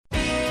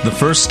The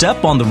first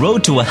step on the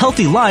road to a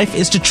healthy life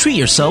is to treat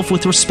yourself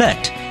with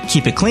respect.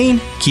 Keep it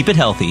clean, keep it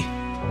healthy.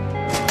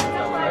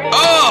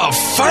 Oh,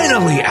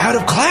 finally out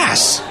of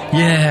class.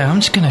 Yeah, I'm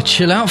just gonna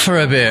chill out for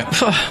a bit.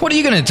 What are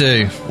you gonna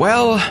do?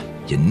 Well,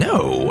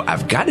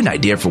 I've got an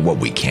idea for what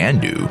we can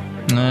do.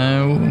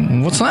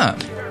 What's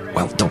that?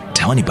 Well, don't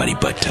tell anybody,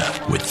 but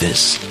with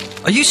this.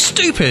 Are you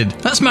stupid?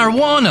 That's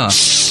marijuana.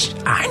 Shh,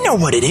 I know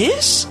what it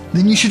is.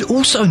 Then you should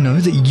also know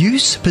that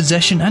use,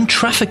 possession and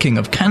trafficking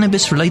of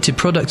cannabis-related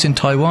products in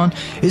Taiwan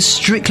is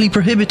strictly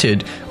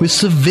prohibited with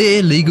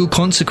severe legal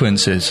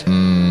consequences.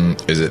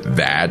 Is it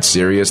that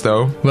serious,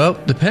 though? Well,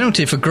 the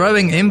penalty for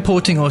growing,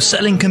 importing or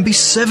selling can be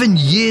 7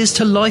 years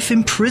to life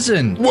in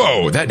prison.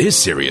 Whoa, that is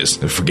serious.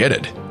 Forget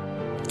it.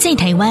 在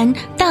台湾，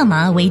大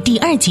麻为第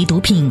2级毒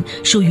品，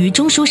属于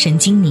中枢神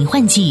经迷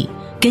幻剂。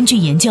根据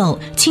研究，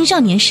青少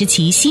年时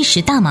期吸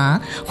食大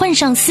麻，患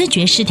上思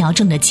觉失调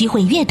症的机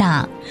会越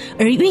大，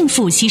而孕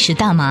妇吸食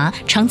大麻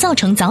常造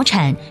成早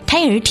产，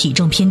胎儿体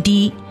重偏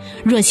低。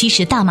若吸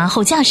食大麻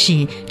后驾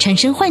驶，产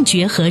生幻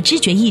觉和知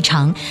觉异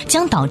常，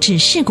将导致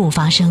事故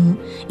发生。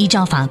依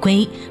照法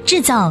规，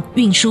制造、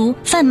运输、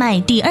贩卖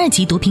第2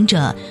级毒品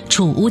者，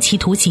处无期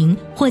徒刑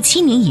或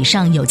7年以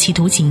上有期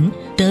徒刑，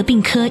得并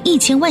科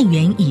1000万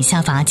元以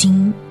下罚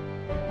金。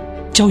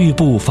教育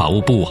部、法务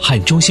部和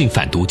中信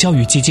反毒教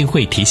育基金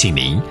会提醒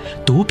您：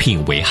毒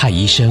品危害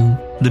医生。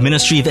The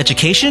Ministry of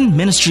Education,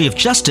 Ministry of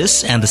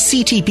Justice, and the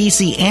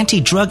CTBC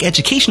Anti-Drug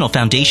Educational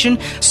Foundation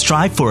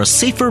strive for a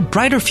safer,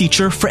 brighter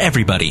future for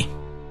everybody.